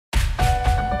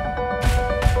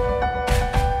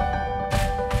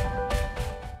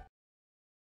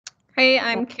Hi,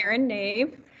 I'm Karen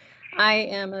Nave. I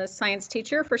am a science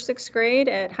teacher for 6th grade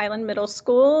at Highland Middle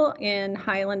School in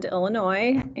Highland,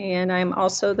 Illinois, and I'm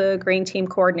also the Green Team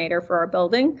Coordinator for our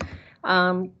building.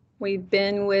 We've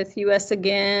been with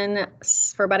USAgain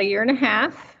for about a year and a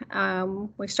half.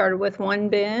 We started with one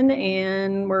bin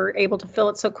and we're able to fill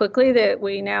it so quickly that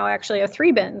we now actually have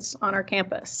 3 bins on our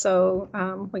campus. So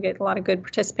we get a lot of good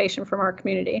participation from our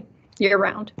community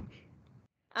year-round.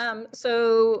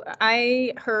 So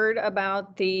I heard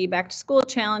about the Back to School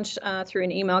Challenge through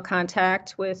an email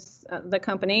contact with the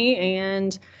company,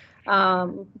 and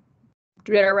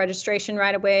did our registration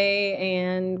right away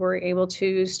and were able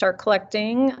to start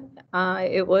collecting.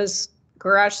 It was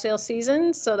garage sale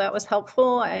season, so that was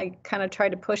helpful. I kind of tried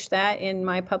to push that in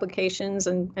my publications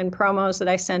and promos that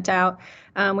I sent out.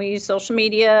 We used social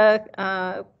media,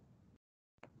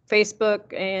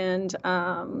 Facebook and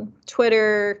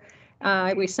Twitter.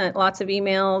 We sent lots of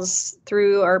emails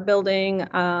through our building.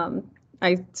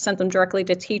 I sent them directly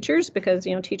to teachers because,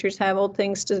 teachers have old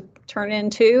things to turn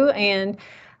into, and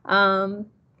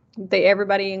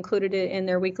everybody included it in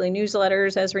their weekly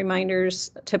newsletters as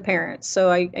reminders to parents. So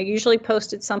I usually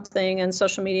posted something on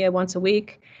social media once a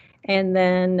week, and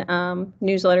then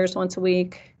newsletters once a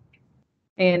week.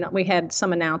 And we had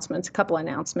some announcements, a couple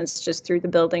announcements just through the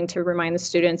building to remind the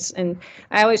students. And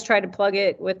I always try to plug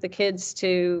it with the kids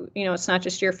to, it's not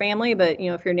just your family, but,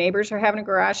 if your neighbors are having a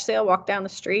garage sale, walk down the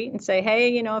street and say,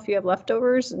 hey, if you have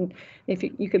leftovers and if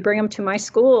you could bring them to my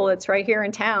school, it's right here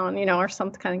in town, or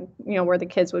something kind of, where the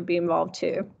kids would be involved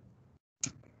too.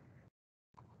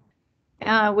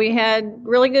 We had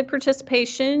really good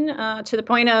participation to the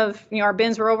point of, our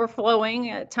bins were overflowing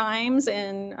at times,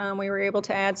 and we were able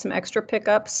to add some extra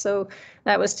pickups, so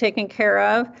that was taken care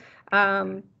of.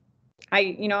 I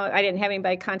didn't have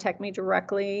anybody contact me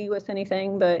directly with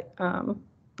anything, but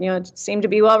it seemed to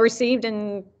be well received,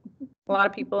 and a lot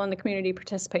of people in the community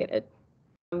participated.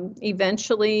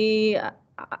 Eventually,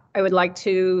 I would like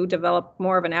to develop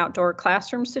more of an outdoor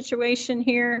classroom situation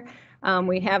here.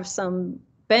 We have some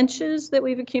benches that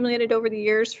we've accumulated over the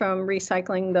years from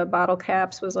recycling the bottle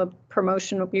caps, was a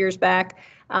promotion years back.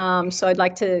 So I'd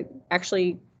like to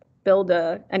actually build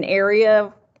an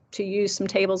area to use some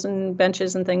tables and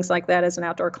benches and things like that as an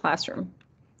outdoor classroom.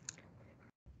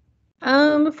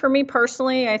 For me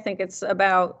personally, I think it's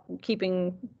about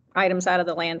keeping items out of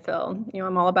the landfill.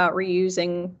 I'm all about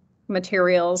reusing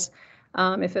materials.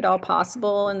 If at all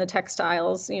possible, and the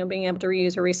textiles, being able to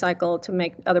reuse or recycle to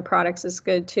make other products is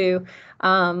good too.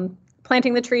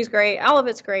 Planting the trees, great. All of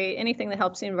it's great. Anything that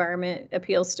helps the environment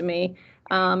appeals to me.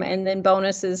 And then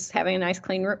bonus is having a nice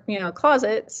clean,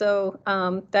 closet. So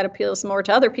that appeals more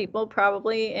to other people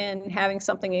probably, and having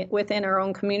something within our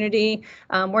own community.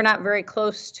 We're not very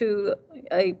close to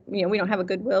we don't have a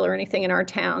Goodwill or anything in our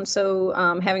town. So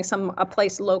having a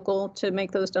place local to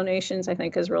make those donations, I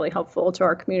think, is really helpful to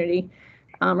our community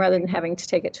rather than having to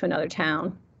take it to another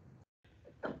town.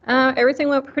 Everything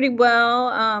went pretty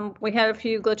well. We had a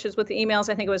few glitches with the emails.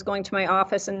 I think it was going to my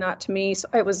office and not to me. So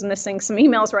I was missing some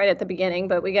emails right at the beginning,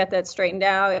 but we got that straightened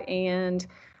out. And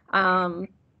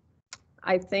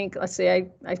I think, let's see, I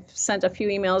sent a few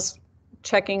emails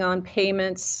checking on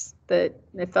payments that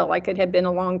it felt like it had been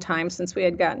a long time since we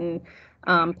had gotten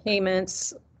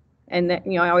payments. And that,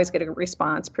 I always get a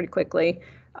response pretty quickly.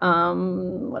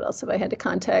 What else have I had to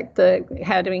contact?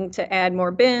 Having to add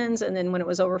more bins, and then when it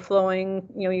was overflowing,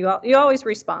 you always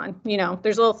respond.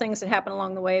 There's little things that happen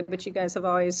along the way, but you guys have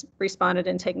always responded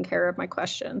and taken care of my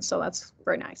questions, so that's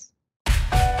very nice.